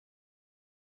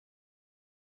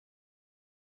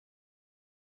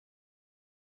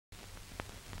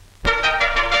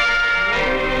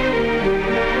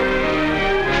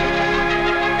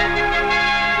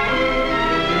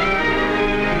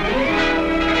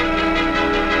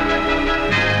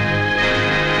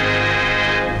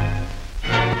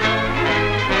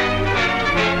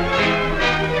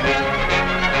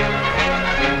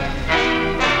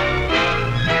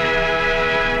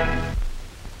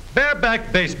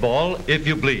baseball, if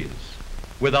you please.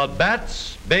 Without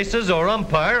bats, bases, or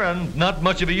umpire, and not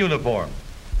much of a uniform.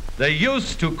 They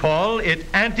used to call it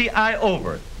anti-eye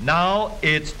over. Now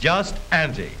it's just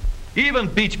anti. Even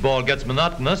beach ball gets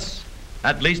monotonous.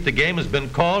 At least the game has been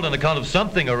called on account of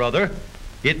something or other.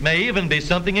 It may even be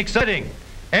something exciting.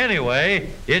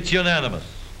 Anyway, it's unanimous.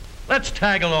 Let's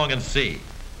tag along and see.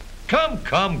 Come,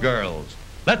 come, girls.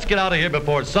 Let's get out of here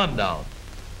before sundown.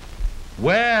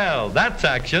 Well, that's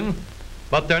action.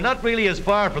 But they're not really as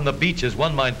far from the beach as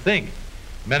one might think.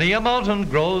 Many a mountain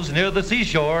grows near the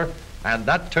seashore, and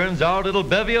that turns our little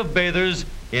bevy of bathers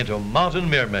into mountain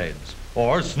mermaids,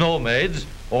 or snow maids,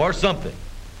 or something.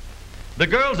 The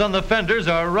girls on the fenders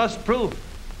are rust-proof,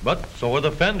 but so are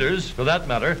the fenders, for that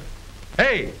matter.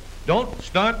 Hey, don't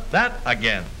start that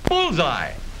again.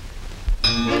 Bullseye!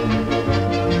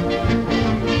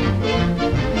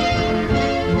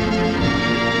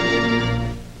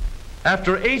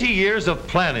 After 80 years of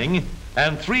planning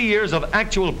and 3 years of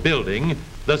actual building,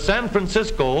 the San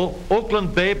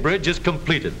Francisco-Oakland Bay Bridge is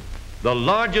completed, the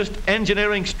largest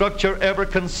engineering structure ever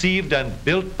conceived and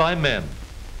built by men.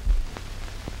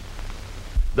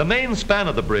 The main span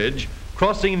of the bridge,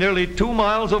 crossing nearly 2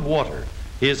 miles of water,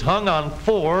 is hung on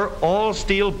 4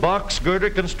 all-steel box girder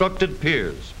constructed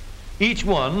piers. Each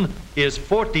one is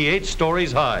 48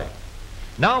 stories high.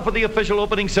 Now for the official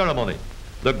opening ceremony.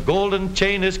 The golden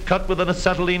chain is cut with an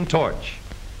acetylene torch.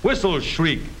 Whistles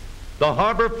shriek. The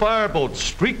harbor fireboats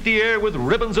streak the air with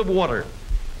ribbons of water.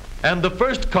 And the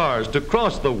first cars to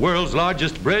cross the world's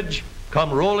largest bridge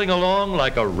come rolling along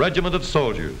like a regiment of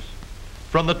soldiers.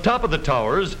 From the top of the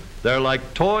towers, they're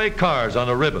like toy cars on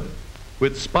a ribbon,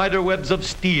 with spider webs of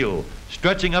steel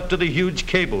stretching up to the huge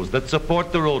cables that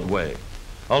support the roadway.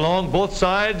 Along both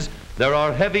sides, there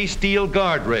are heavy steel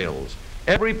guardrails.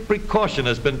 Every precaution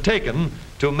has been taken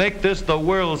to make this the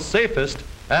world's safest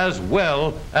as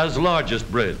well as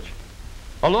largest bridge.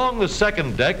 Along the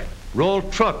second deck roll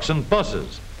trucks and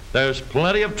buses. There's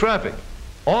plenty of traffic.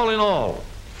 All in all,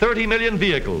 30 million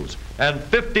vehicles and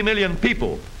 50 million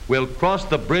people will cross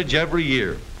the bridge every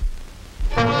year.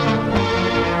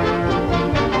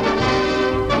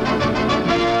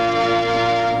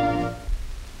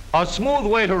 A smooth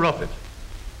way to rough it.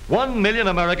 1 million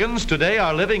Americans today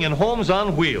are living in homes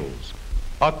on wheels.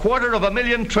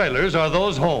 250,000 trailers are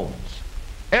those homes.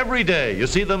 Every day you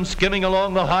see them skimming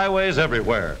along the highways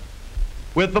everywhere.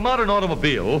 With the modern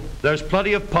automobile, there's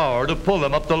plenty of power to pull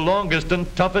them up the longest and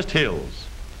toughest hills.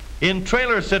 In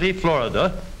Trailer City,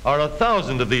 Florida, are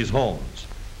 1,000 of these homes.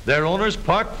 Their owners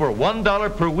park for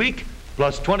 $1 per week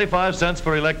plus 25 cents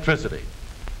for electricity.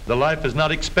 The life is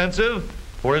not expensive,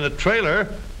 for in a trailer,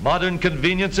 modern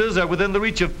conveniences are within the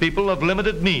reach of people of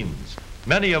limited means,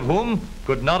 many of whom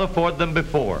could not afford them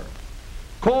before.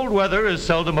 Cold weather is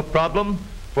seldom a problem,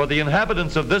 for the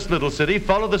inhabitants of this little city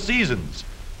follow the seasons.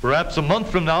 Perhaps a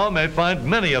month from now may find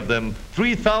many of them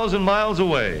 3,000 miles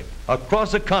away,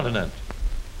 across a continent.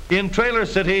 In Trailer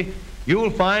City, you'll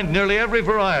find nearly every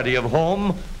variety of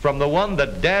home, from the one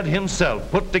that Dad himself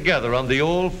put together on the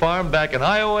old farm back in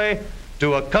Iowa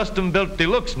to a custom-built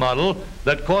deluxe model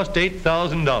that cost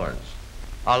 $8,000.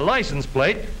 A license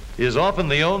plate is often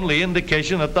the only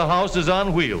indication that the house is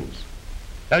on wheels.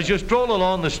 As you stroll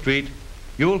along the street,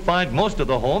 you'll find most of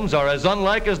the homes are as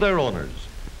unlike as their owners.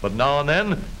 But now and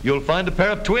then, you'll find a pair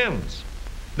of twins.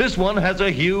 This one has a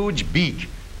huge beak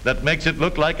that makes it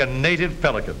look like a native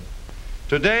pelican.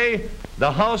 Today,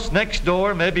 the house next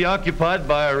door may be occupied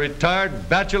by a retired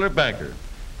bachelor banker.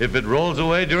 If it rolls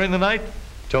away during the night,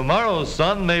 tomorrow's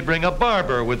sun may bring a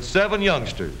barber with 7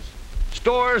 youngsters.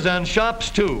 Stores and shops,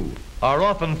 too, are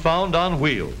often found on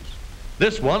wheels.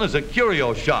 This one is a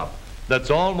curio shop that's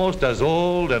almost as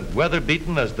old and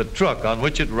weather-beaten as the truck on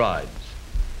which it rides.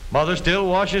 Mother still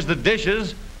washes the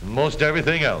dishes and most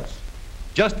everything else.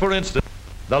 Just for instance,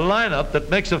 the lineup that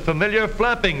makes a familiar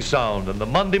flapping sound in the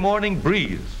Monday morning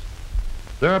breeze.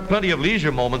 There are plenty of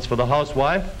leisure moments for the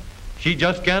housewife. She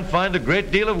just can't find a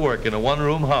great deal of work in a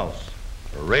one-room house.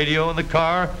 A radio in the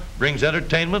car brings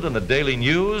entertainment and the daily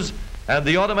news, and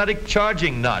the automatic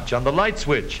charging notch on the light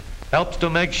switch helps to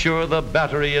make sure the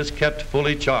battery is kept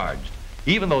fully charged,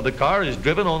 even though the car is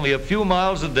driven only a few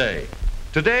miles a day.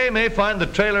 Today may find the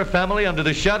trailer family under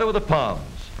the shadow of the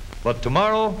palms, but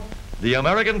tomorrow, the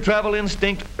American travel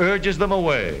instinct urges them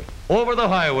away, over the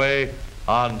highway,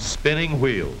 on spinning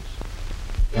wheels.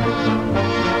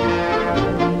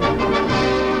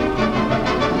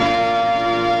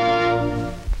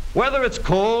 Whether it's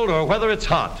cold or whether it's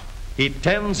hot, he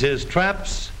tends his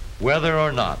traps, whether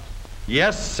or not.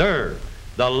 Yes, sir,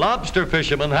 the lobster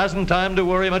fisherman hasn't time to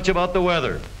worry much about the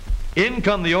weather. In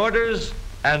come the orders,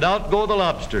 and out go the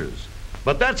lobsters.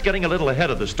 But that's getting a little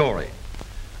ahead of the story.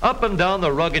 Up and down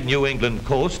the rugged New England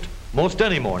coast, most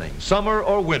any morning, summer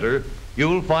or winter,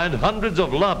 you'll find hundreds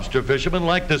of lobster fishermen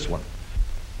like this one,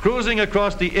 cruising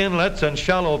across the inlets and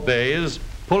shallow bays,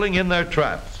 pulling in their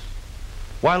traps.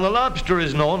 While the lobster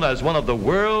is known as one of the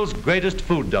world's greatest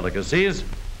food delicacies,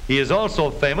 he is also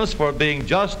famous for being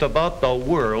just about the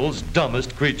world's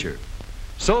dumbest creature.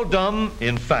 So dumb,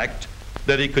 in fact,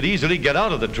 that he could easily get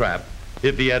out of the trap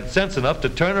if he had sense enough to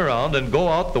turn around and go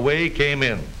out the way he came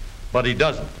in. But he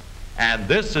doesn't. And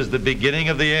this is the beginning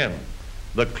of the end.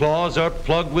 The claws are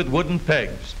plugged with wooden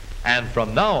pegs, and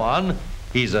from now on,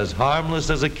 he's as harmless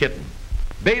as a kitten.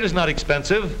 Bait is not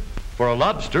expensive, for a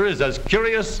lobster is as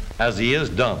curious as he is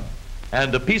dumb,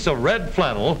 and a piece of red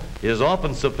flannel is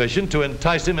often sufficient to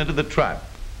entice him into the trap.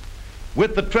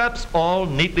 With the traps all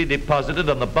neatly deposited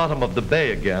on the bottom of the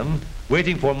bay again,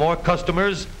 waiting for more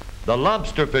customers, the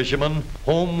lobster fisherman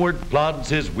homeward plods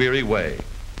his weary way.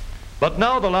 But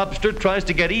now the lobster tries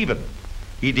to get even.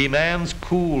 He demands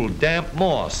cool, damp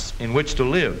moss in which to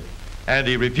live, and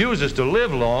he refuses to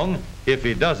live long if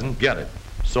he doesn't get it.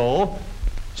 So,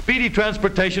 speedy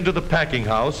transportation to the packing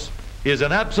house is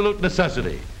an absolute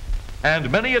necessity,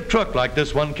 and many a truck like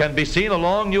this one can be seen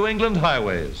along New England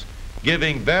highways,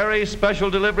 giving very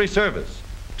special delivery service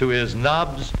to his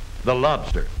nobs, the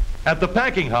lobster. At the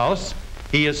packing house,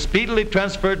 he is speedily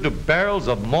transferred to barrels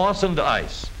of moss and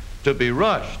ice, to be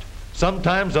rushed,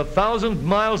 sometimes 1,000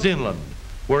 miles inland,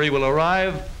 where he will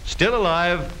arrive still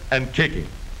alive and kicking.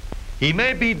 He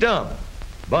may be dumb,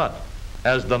 but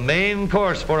as the main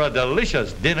course for a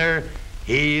delicious dinner,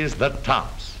 he's the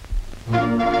tops.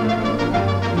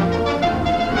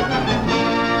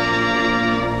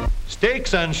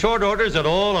 Steaks and short orders at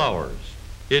all hours.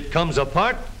 It comes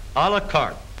apart a la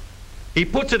carte. He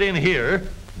puts it in here,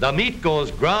 the meat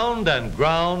goes ground and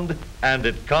ground, and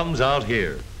it comes out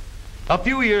here. A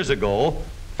few years ago,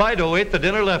 Fido ate the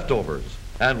dinner leftovers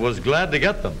and was glad to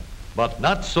get them, but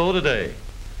not so today.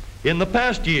 In the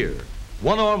past year,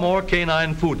 one or more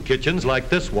canine food kitchens like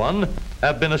this one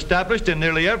have been established in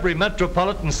nearly every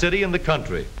metropolitan city in the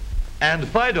country. And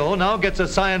Fido now gets a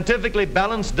scientifically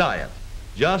balanced diet,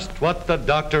 just what the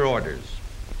doctor orders.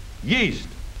 Yeast,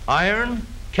 iron,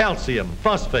 calcium,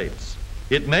 phosphates.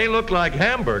 It may look like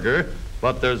hamburger,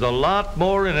 but there's a lot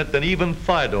more in it than even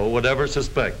Fido would ever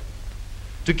suspect.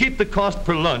 To keep the cost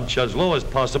per lunch as low as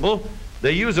possible,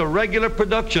 they use a regular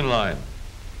production line.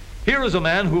 Here is a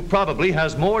man who probably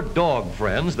has more dog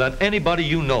friends than anybody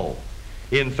you know.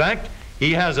 In fact,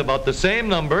 he has about the same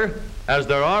number as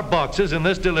there are boxes in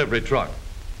this delivery truck.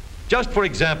 Just for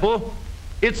example,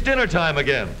 it's dinner time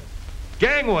again.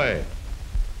 Gangway!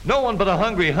 No one but a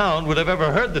hungry hound would have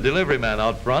ever heard the delivery man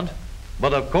out front.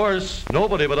 But of course,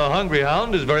 nobody but a hungry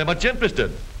hound is very much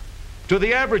interested. To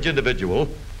the average individual,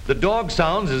 the dog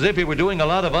sounds as if he were doing a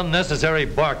lot of unnecessary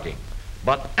barking.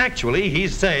 But actually,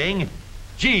 he's saying,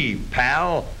 "Gee,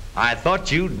 pal, I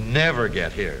thought you'd never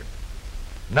get here.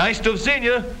 Nice to have seen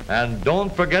you, and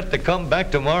don't forget to come back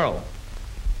tomorrow."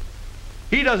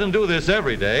 He doesn't do this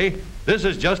every day. This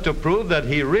is just to prove that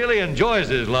he really enjoys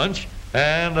his lunch,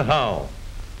 and how.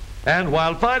 And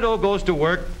while Fido goes to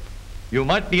work, you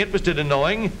might be interested in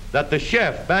knowing that the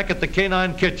chef back at the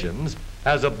Canine Kitchens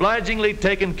has obligingly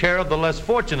taken care of the less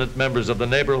fortunate members of the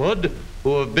neighborhood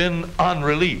who have been on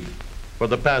relief for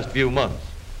the past few months.